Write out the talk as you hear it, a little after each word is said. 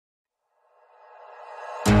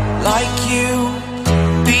like you,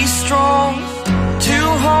 be strong to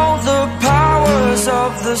hold the powers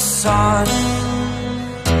of the sun.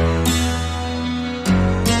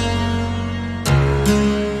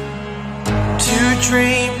 To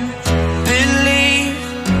dream, believe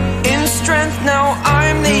in strength. Now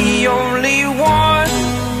I'm the only one,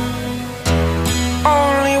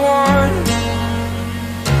 only one.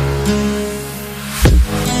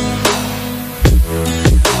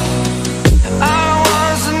 I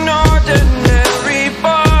was an ordinary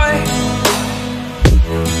boy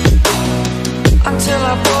until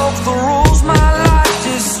I broke the rules. My life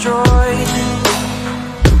destroyed,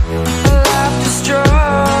 life destroyed.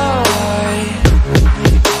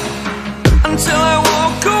 Until I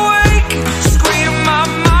woke awake, scream my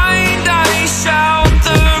mind, I shout,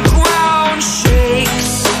 the ground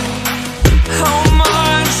shakes. How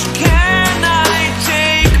much can I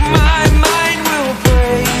take? My mind will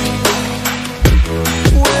break.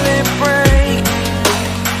 Will it break?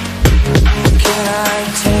 Can I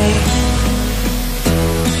take?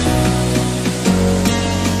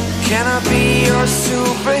 Can I be your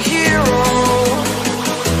superhero?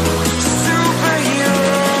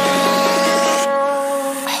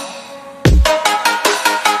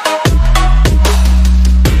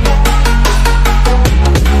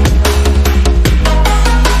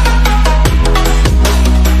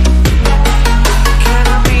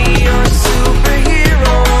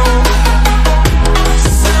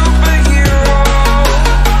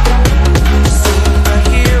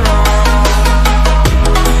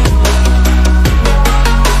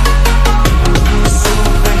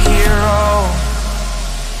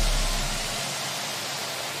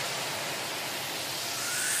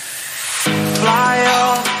 Fly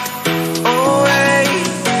up, away.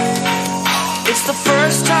 It's the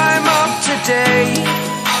first time of today.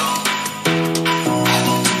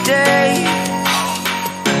 Today.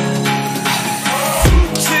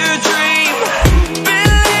 To dream,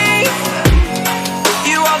 believe.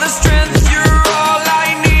 You are the strength, you're all I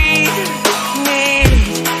need.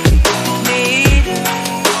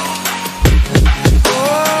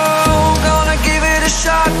 Oh, gonna give it a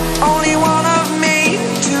shot. Only one of me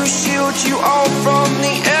to shield you all from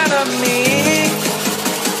the enemy.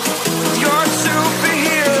 You're a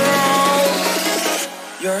superhero.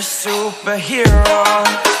 You're a superhero.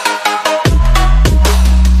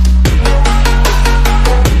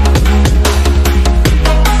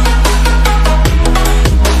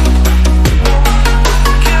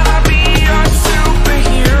 Can I be your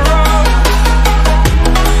superhero?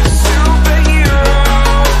 Superhero.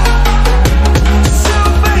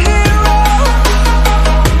 Superhero.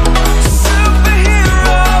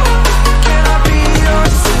 Superhero. Can I be your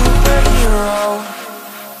superhero?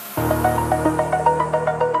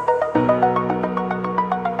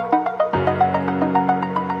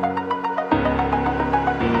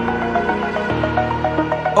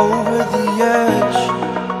 Over the edge,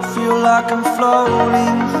 feel like I'm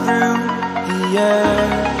floating through the air.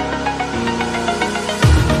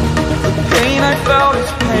 The pain I felt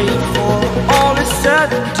is paid for, all is said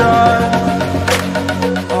and done.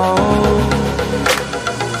 Oh,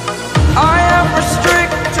 I am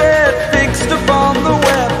restricted, fixed upon the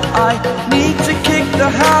web. I need to kick the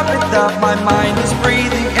habit that my mind is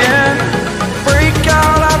breathing in. Break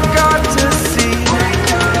out, I've got to see.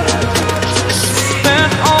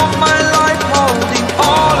 Spent all my life holding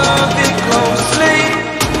all of it closely.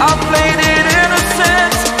 I played it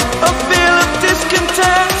innocent, a feel of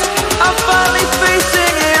discontent. I'm finally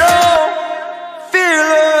facing it all,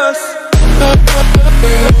 fearless.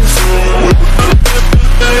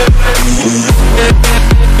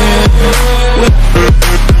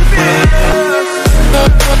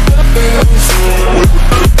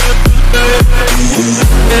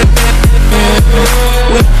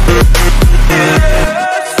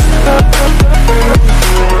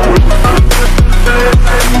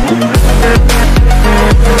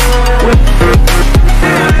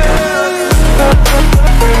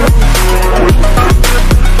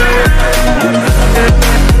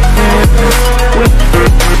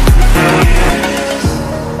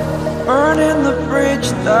 Burning the bridge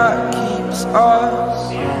that keeps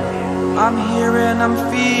us. I'm here and I'm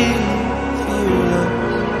fearless.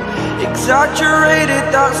 Exaggerated,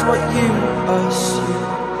 that's what you assume.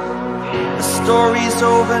 The story's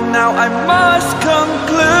over now, I must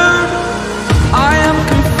conclude. I am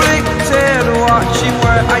conflicted, watching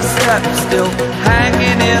where I step still,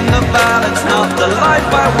 hanging in the balance. Not the life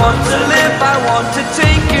I want to live, I want to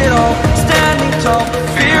take it all. Standing tall,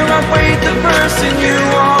 fear I weighed the person you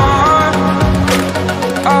are.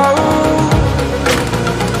 Oh,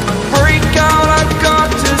 break out, I've got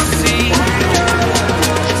to see.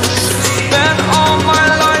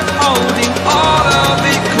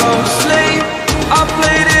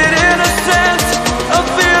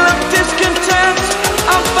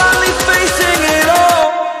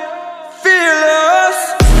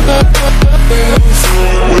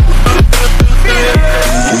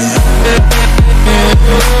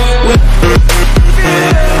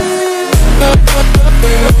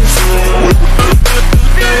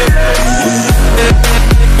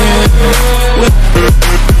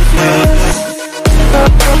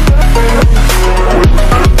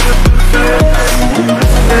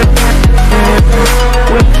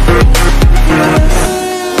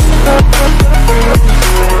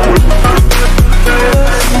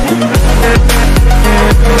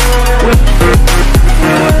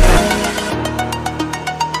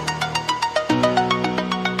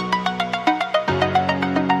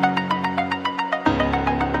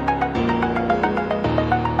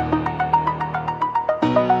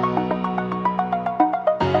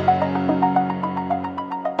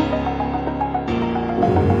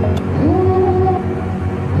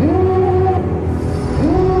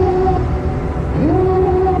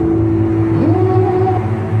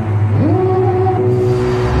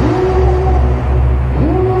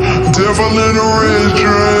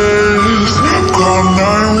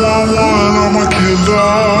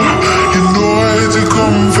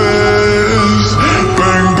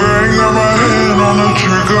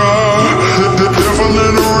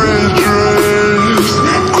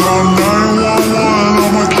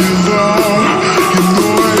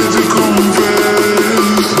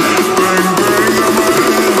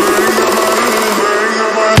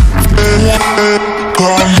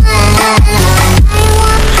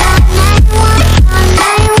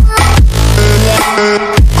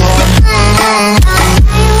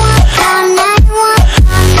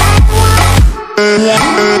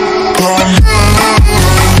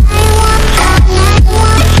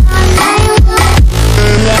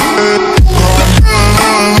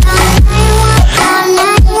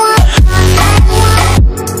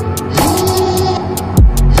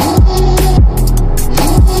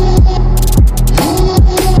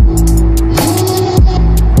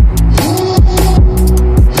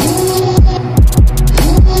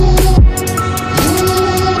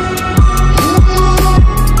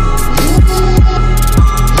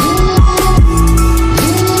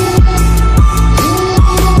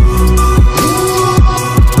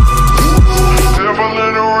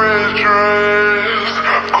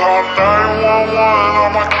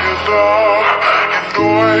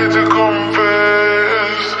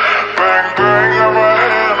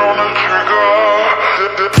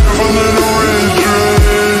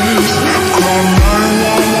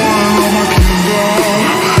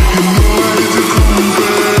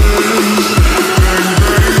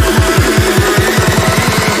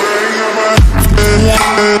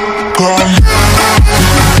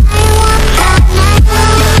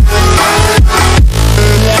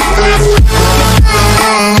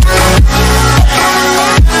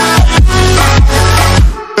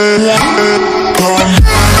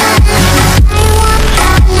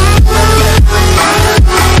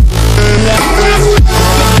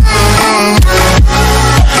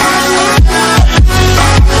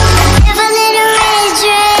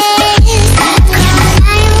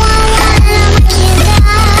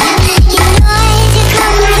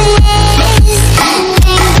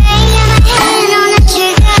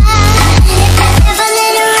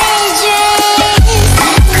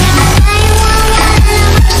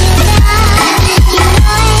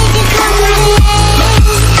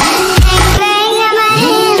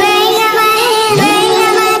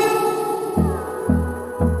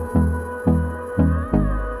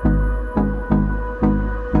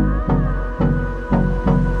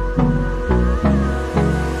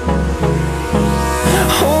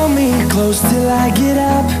 Close till I get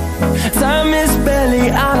up. Time is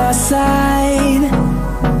barely on our side.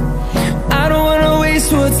 I don't wanna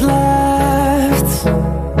waste what's left.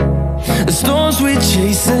 The storms we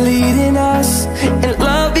chase are leading us, and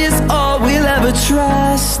love is all we'll ever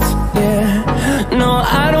trust. Yeah, no,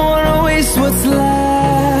 I don't wanna waste what's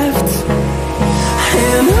left.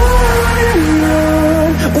 And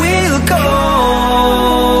on we'll go,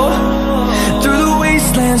 through the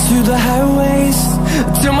wastelands, through the highways,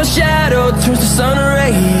 till my shadow turns to sun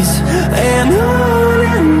rays. And on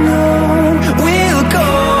we'll go,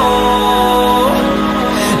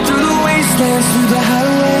 through the wastelands, through the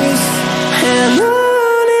highways, and on we'll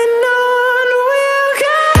go.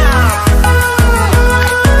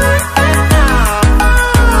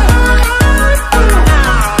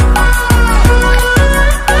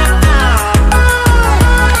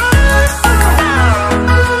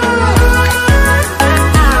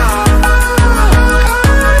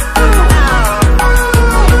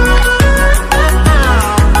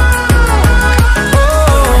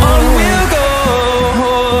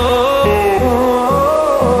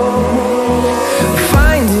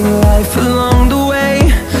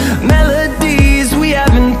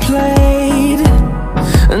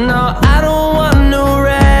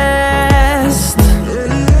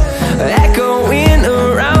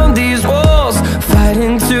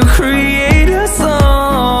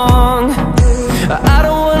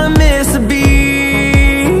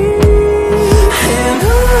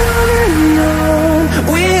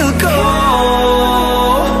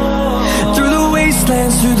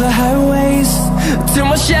 Through the highways, till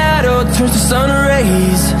my shadow turns to sun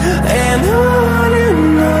rays. And on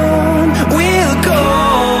we'll go,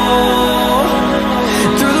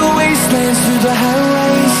 through the wastelands, through the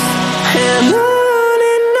highways, and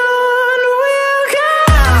on we'll go.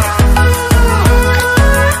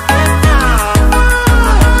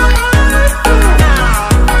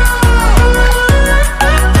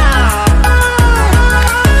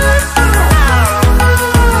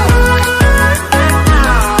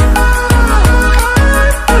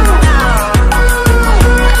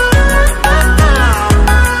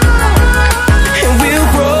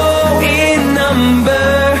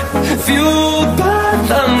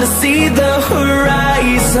 See the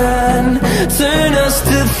horizon, turn us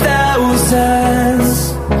to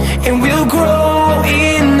thousands, and we'll grow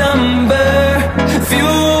in number,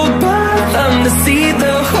 fueled by them. To see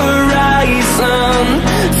the horizon,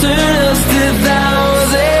 turn us to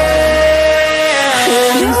thousands,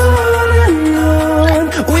 and on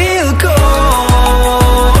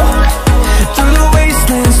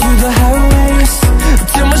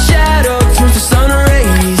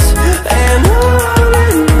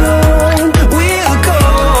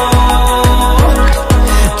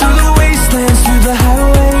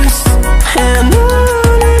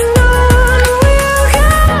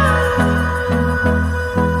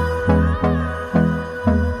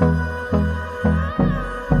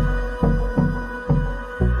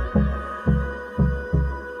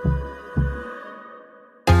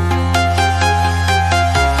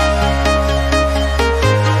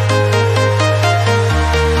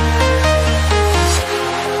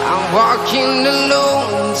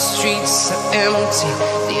streets are empty.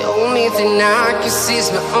 The only thing I can see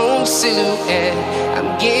is my own silhouette.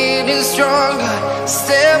 I'm getting stronger,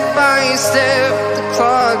 step by step. The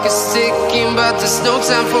clock is ticking, but there's no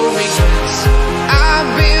time for regrets. I've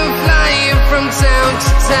been flying from town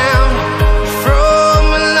to town, from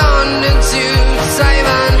London to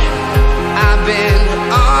Taiwan. I've been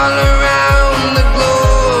all around the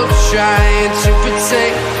globe, trying to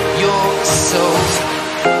protect your soul.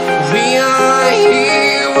 We are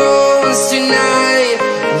heroes tonight.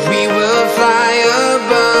 We will fly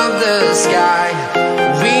above the sky.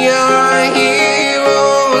 We are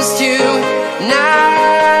heroes tonight.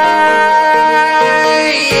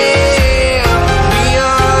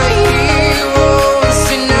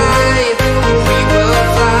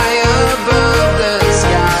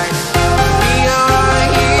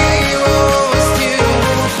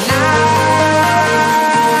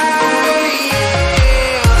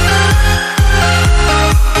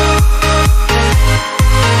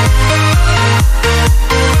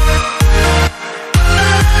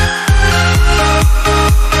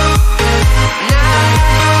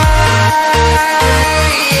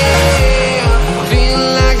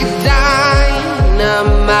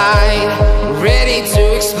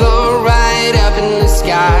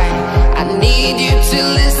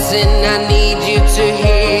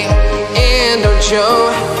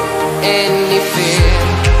 Show any fear.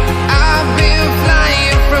 I've been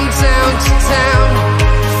flying from town to town,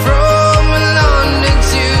 from London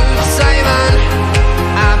to Taiwan.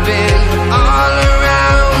 I've been all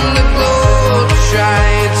around the globe,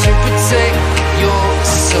 trying to protect your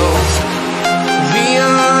soul. We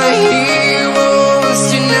are heroes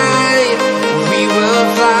tonight. We will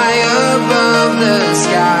fly above the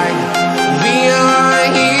sky. We are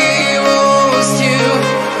heroes tonight.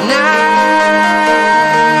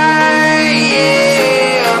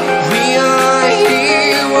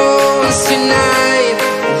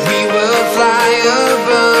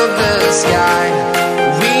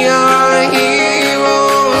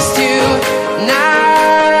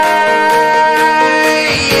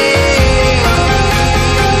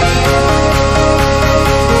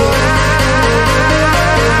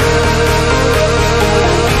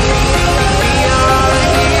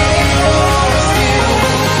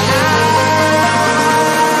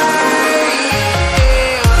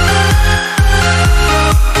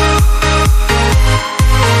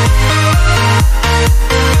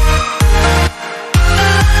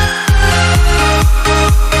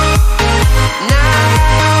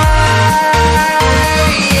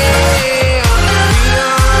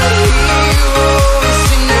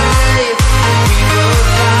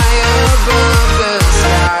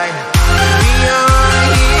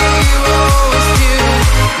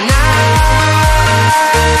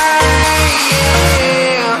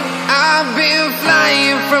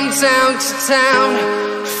 Town to town,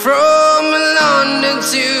 from London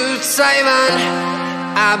to Taiwan.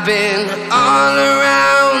 I've been all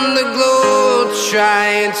around the globe,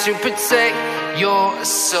 trying to protect your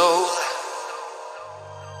soul.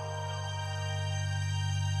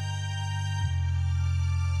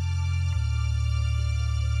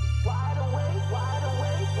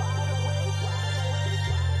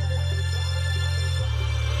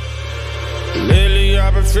 Lately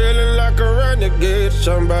I've been feeling like a renegade,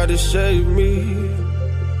 somebody save me.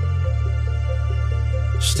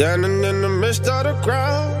 Standing in the midst of the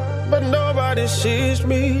crowd, but nobody sees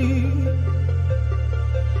me.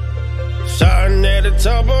 Shouting at the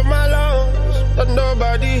top of my lungs, but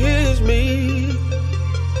nobody hears me.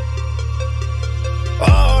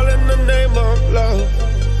 All in the name of love,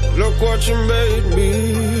 look what you made me.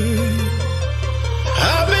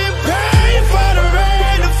 I've been praying for the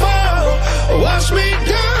rain to fall, wash me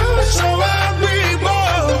down so I'll be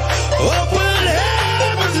born. Open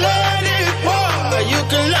heavens, let it pour. You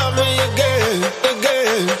can love me again,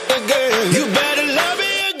 again, again. You better love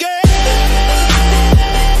me again.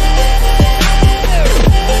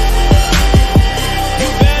 You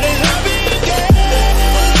better love me again.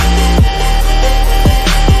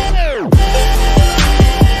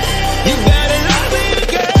 You better love me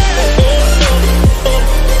again.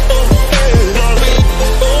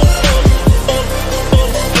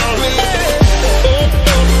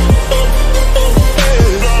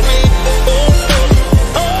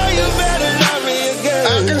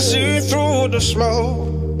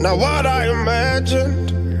 Smoke, not what I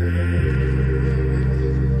imagined.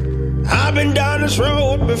 I've been down this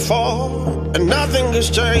road before, and nothing is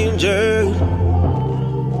changing.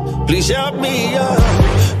 Please help me up,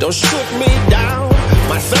 don't shoot me down.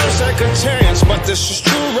 My third second chance, but this is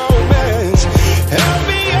true romance. Help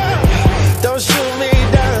me up, don't shoot me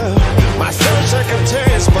down. My third second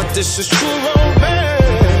chance. dance, but this is true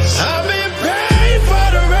romance. I've been praying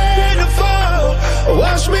for the rain to fall,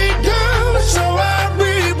 wash me down so I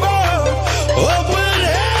reborn. Open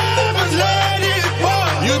heavens, let it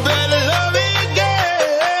pour. You better love me again.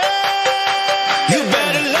 You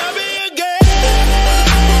better love me again.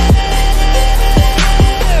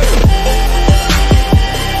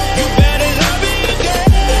 You better love me again.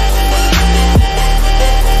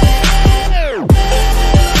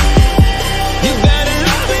 You better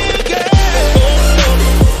love me again.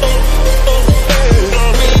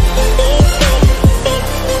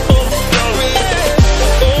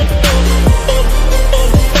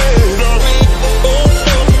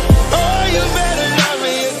 Oh, you better love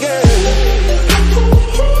me again.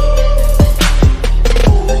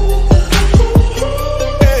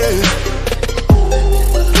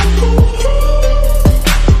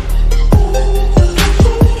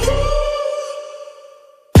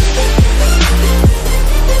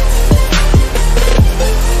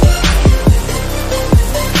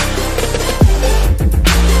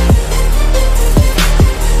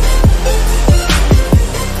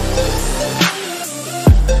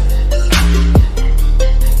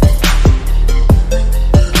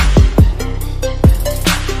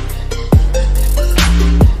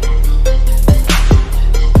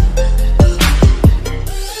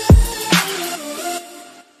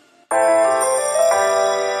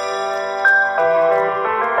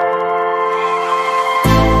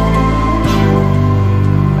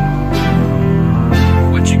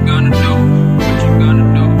 What you gonna do? What you gonna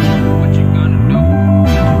do? What you gonna do?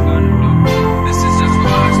 What you gonna do? This is just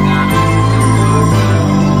for us now.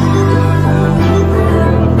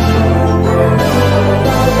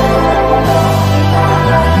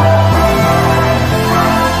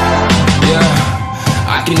 Yeah, I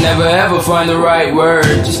can never ever find the right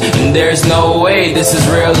words, and there's no way this is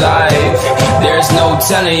real life. There's no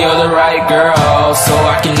telling you're the right girl, so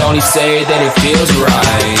I can only say that it feels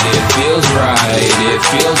right. It feels right. It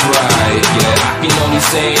feels right. Yeah, I can only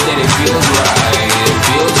say that it feels right. It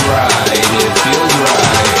feels right. It feels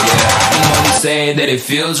right. Yeah, I can only say that it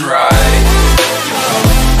feels right.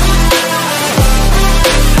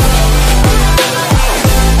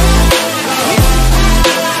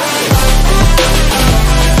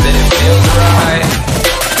 That it feels right. Feels right.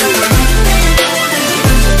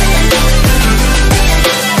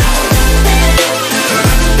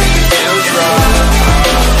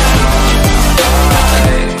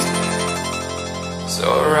 So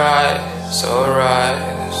right, so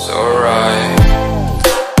right, so right.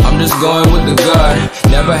 I'm just going with the gut.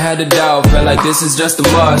 Never had a doubt, felt like this is just a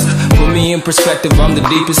must. Put me in perspective, I'm the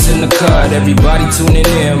deepest in the cut. Everybody tuning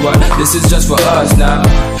in, but this is just for us now.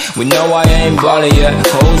 We know I ain't ballin' yet.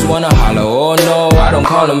 Hoes wanna holler, oh no, I don't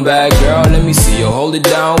call them back. Girl, let me see you hold it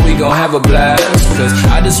down, we gon' have a blast. Cause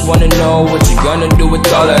I just wanna know what you gonna do with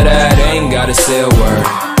all of that. Ain't gotta say a word,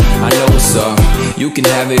 I know what's up, you can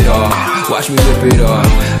have it all. Watch me whip it up,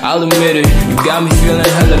 I'll admit it. You got me feeling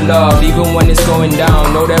hella love, even when it's going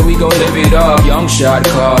down. Know that we gon' live it up. Young shot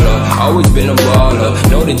caller, always been a baller.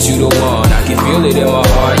 Know that you the one, I can feel it in my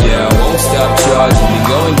heart. Yeah, I won't stop charging me,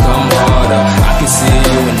 go and come harder. I can see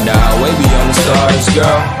you and I, way beyond the stars,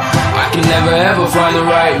 girl. I can never ever find the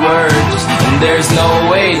right words, and there's no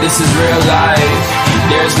way this is real life.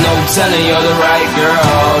 There's no telling you're the right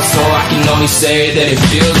girl, so I can only say that it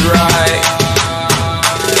feels right.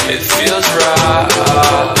 It feels right.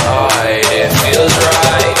 It feels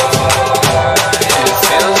right. It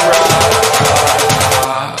feels right.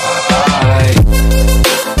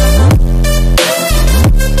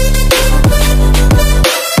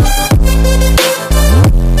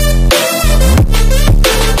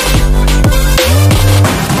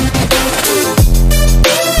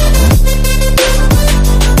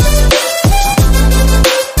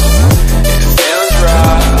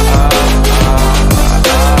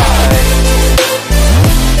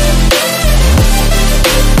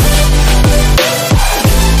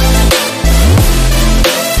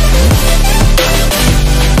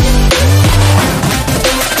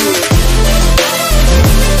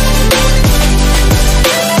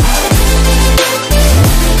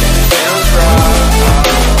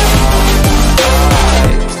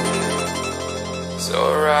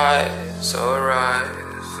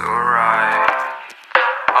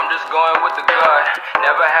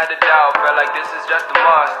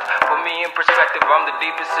 Perspective, I'm the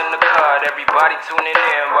deepest in the cut. Everybody tuning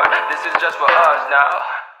in, but this is just for us now.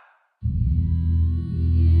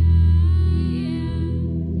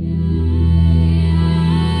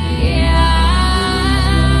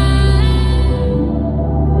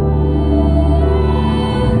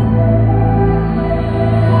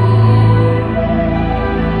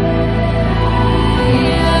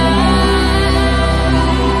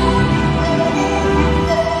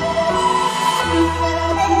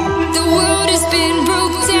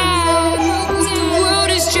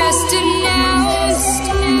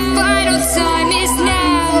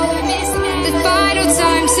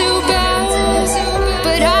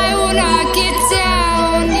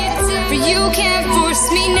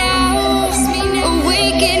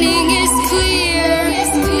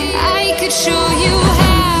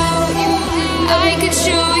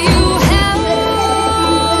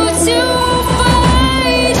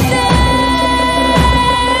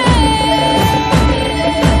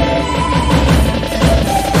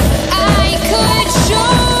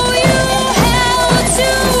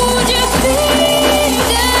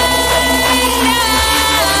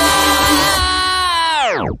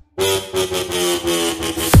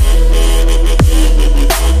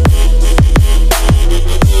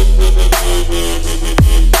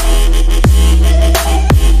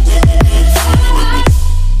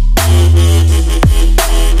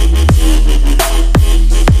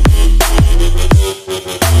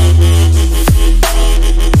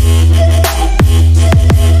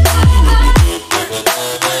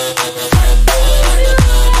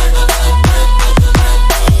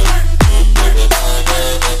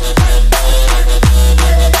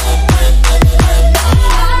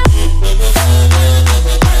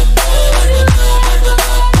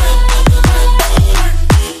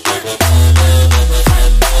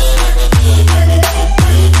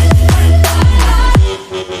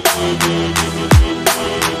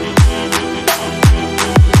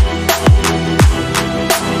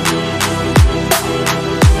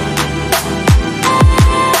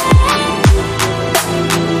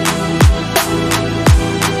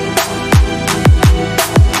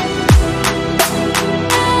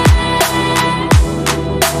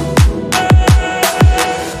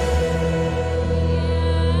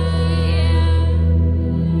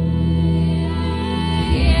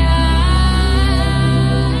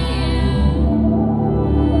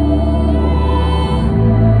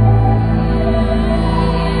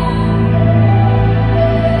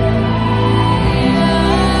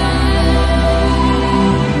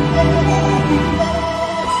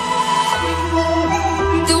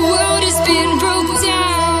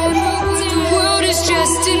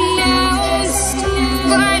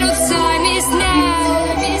 final time is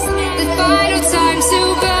now, the final time to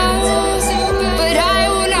go. But I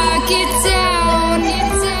will not get down,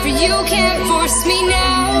 for you can't force me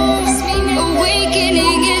now.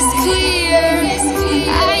 Awakening is clear,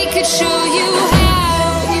 I could show you how.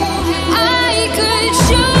 I could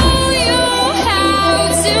show you how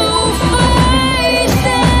to fight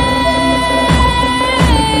them.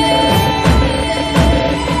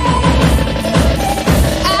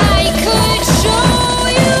 I could show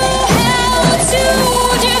you how to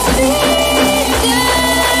defeat them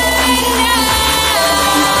now.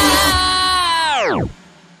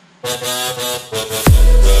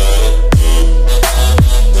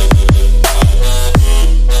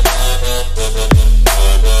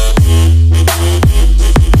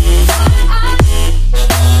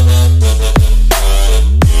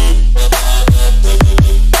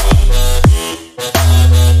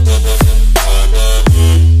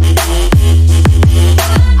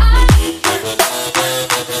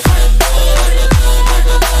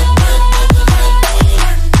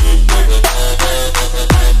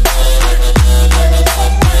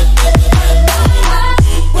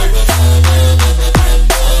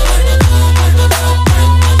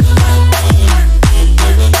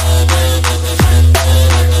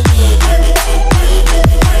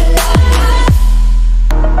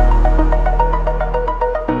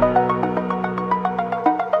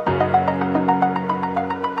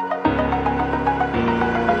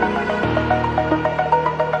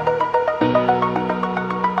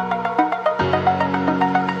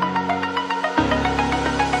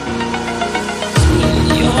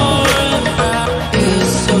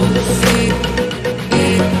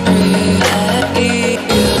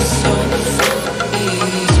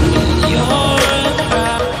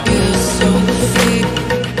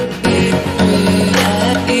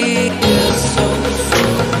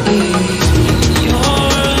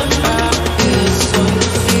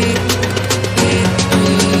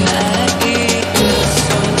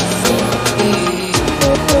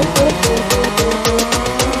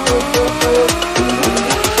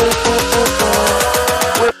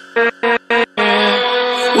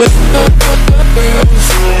 with